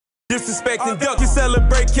disrespecting duck. You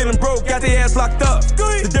celebrate, killing broke, got their ass locked up.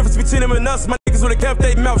 The difference between them and us, my niggas would've kept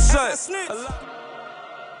their mouth shut.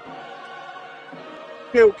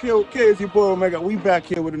 Kill, it's your boy Omega. We back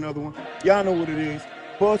here with another one. Y'all know what it is.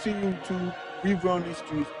 Bossy YouTube, we run these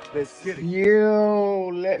streets. Let's get it.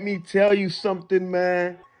 Yo, let me tell you something,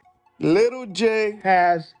 man. Lil Jay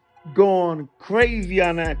has gone crazy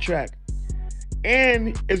on that track.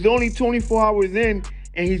 And it's only 24 hours in,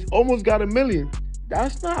 and he's almost got 1 million.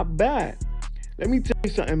 That's not bad. Let me tell you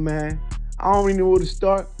something, man. I don't really know where to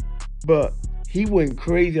start, but he went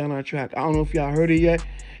crazy on that track. I don't know if y'all heard it yet.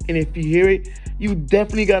 And if you hear it, you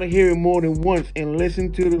definitely got to hear it more than once and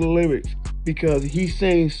listen to the lyrics, because he's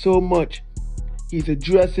saying so much. He's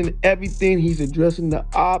addressing everything. He's addressing the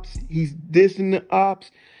ops. He's dissing the ops.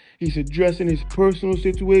 He's addressing his personal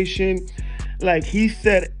situation. Like, he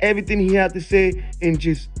said everything he had to say in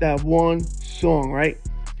just that one song, right?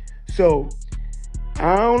 So,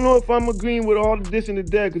 I don't know if I'm agreeing with all the this and the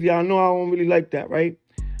that, because y'all know I don't really like that, right?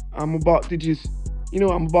 I'm about to just,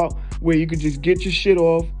 I'm about where you could just get your shit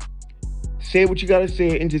off, say what you gotta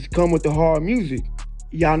say, and just come with the hard music.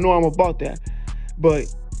 Y'all know I'm about that. But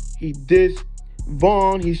he dissed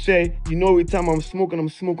Vaughn. He said, every time I'm smoking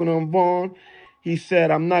on Vaughn. He said,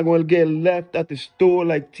 I'm not going to get left at the store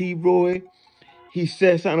like T-Roy. He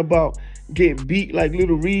said something about get beat like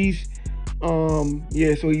Lil Reese.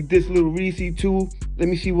 Yeah, so he dissed Lil Reese too. Let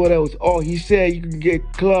me see what else. Oh, he said you can get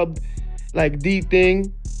clubbed like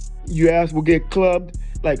Dthang. Your ass will get clubbed,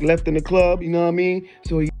 like left in the club, you know what I mean?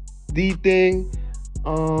 So he Dthang.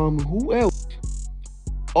 Who else?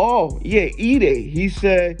 Oh, yeah, Edai. He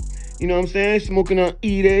said, smoking on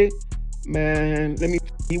Edai. Man,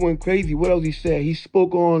 he went crazy. What else he said? He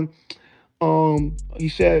spoke on, he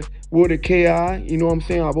said, word of KI,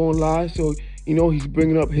 I won't lie. So, he's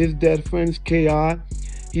bringing up his dead friends, KI.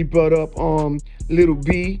 He brought up, Little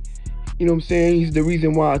B, he's the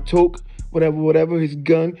reason why I took whatever, his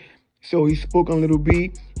gun. So he spoke on Little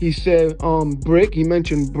B. He said, Brick, he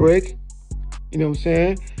mentioned Brick, He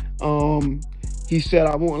said,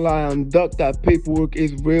 I won't lie on Duck, that paperwork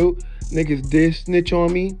is real. Niggas did snitch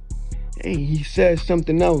on me. And he said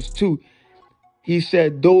something else too. He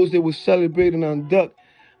said those that were celebrating on Duck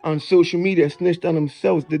on social media snitched on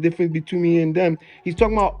themselves. The difference between me and them. He's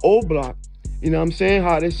talking about Oblock.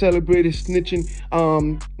 How they celebrated snitching,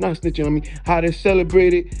 how they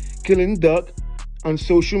celebrated killing Duck on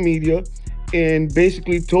social media and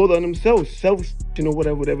basically told on themselves,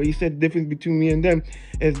 whatever. He said the difference between me and them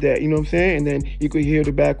is that, And then you could hear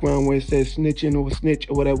the background where it says snitching or snitch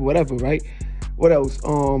or whatever, right? What else?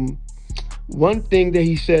 One thing that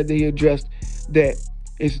he said that he addressed that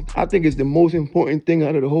I think is the most important thing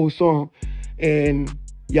out of the whole song, and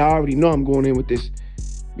y'all already know I'm going in with this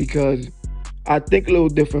because I think a little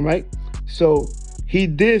different, right? So he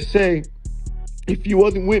did say, if you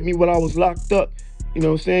wasn't with me when I was locked up,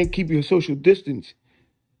 keep your social distance.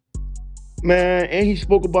 Man, and he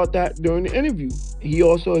spoke about that during the interview. He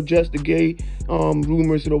also addressed the gay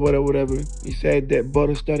rumors or whatever. He said that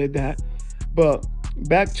Butter started that. But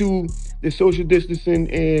back to the social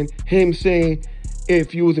distancing and him saying,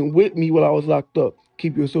 if you wasn't with me while I was locked up,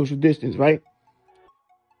 keep your social distance, right?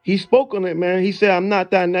 He spoke on it, man. He said, I'm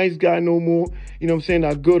not that nice guy no more.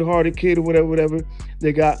 That good-hearted kid or whatever.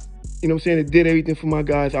 They got, they did everything for my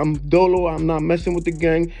guys. I'm dolo. I'm not messing with the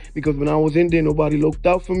gang because when I was in there, nobody looked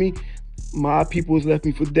out for me. My people was left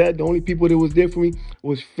me for dead. The only people that was there for me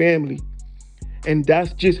was family. And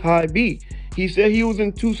that's just how it be. He said he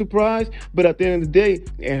wasn't too surprised, but at the end of the day,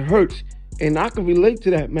 it hurts. And I can relate to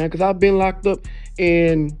that, man, because I've been locked up.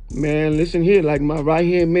 And, man, listen here, like my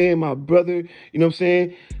right-hand man, my brother,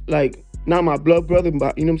 Like, not my blood brother,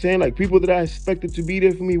 but, Like, people that I expected to be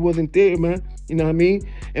there for me wasn't there, man. You know what I mean?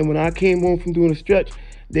 And when I came home from doing a stretch,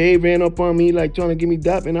 they ran up on me, like, trying to give me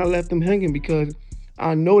dap, and I left them hanging because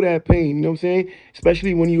I know that pain,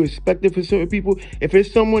 Especially when you expect it for certain people. If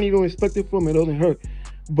it's someone you don't expect it from, it doesn't hurt.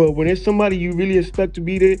 But when it's somebody you really expect to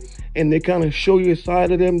be there and they kind of show you a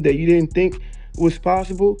side of them that you didn't think was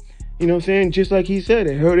possible, Just like he said,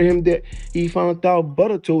 it hurt him that he found out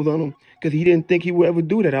Butter told on him because he didn't think he would ever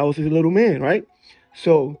do that. I was his little man, right?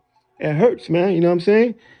 So it hurts, man,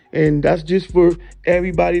 And that's just for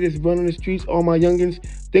everybody that's running the streets, all my youngins.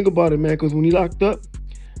 Think about it, man, because when you locked up,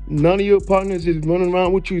 none of your partners is running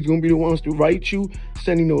around with you. It's going to be the ones to write you,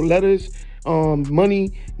 sending no letters,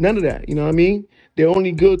 money, none of that, They're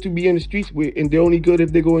only good to be in the streets with, and they're only good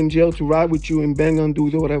if they go in jail to ride with you and bang on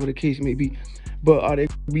dudes or whatever the case may be. But are they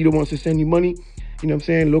be the ones to send you money?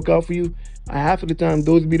 Look out for you. Half of the time,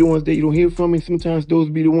 those be the ones that you don't hear from, and sometimes those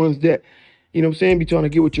be the ones that, be trying to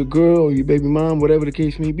get with your girl or your baby mom, whatever the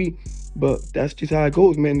case may be. But that's just how it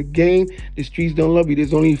goes, man. The game, the streets don't love you.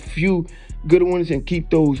 There's only a few good ones, and keep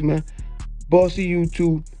those, man. Bossy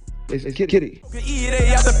YouTube. Let's get it.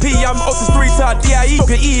 Edai out the P, I'm Otis 3-time DIE.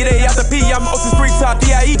 Edai out the P, I'm Otis 3-time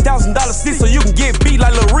DIE. $1,000 stick so you can get beat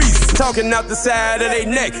like Lil Reese. Talking out the side of they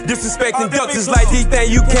neck, disrespecting ducks. It's like Dthang,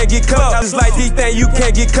 you can't get caught. It's like Dthang, you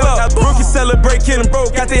can't get caught. Rookie celebrate, killing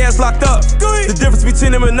broke, got their ass locked up. The difference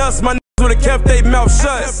between them and us, my niggas would've kept their mouth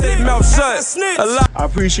shut. I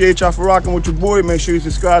appreciate y'all for rocking with your boy. Make sure you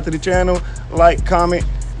subscribe to the channel, like, comment.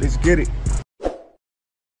 Let's get it.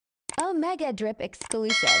 Omegadrip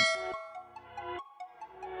exclusives.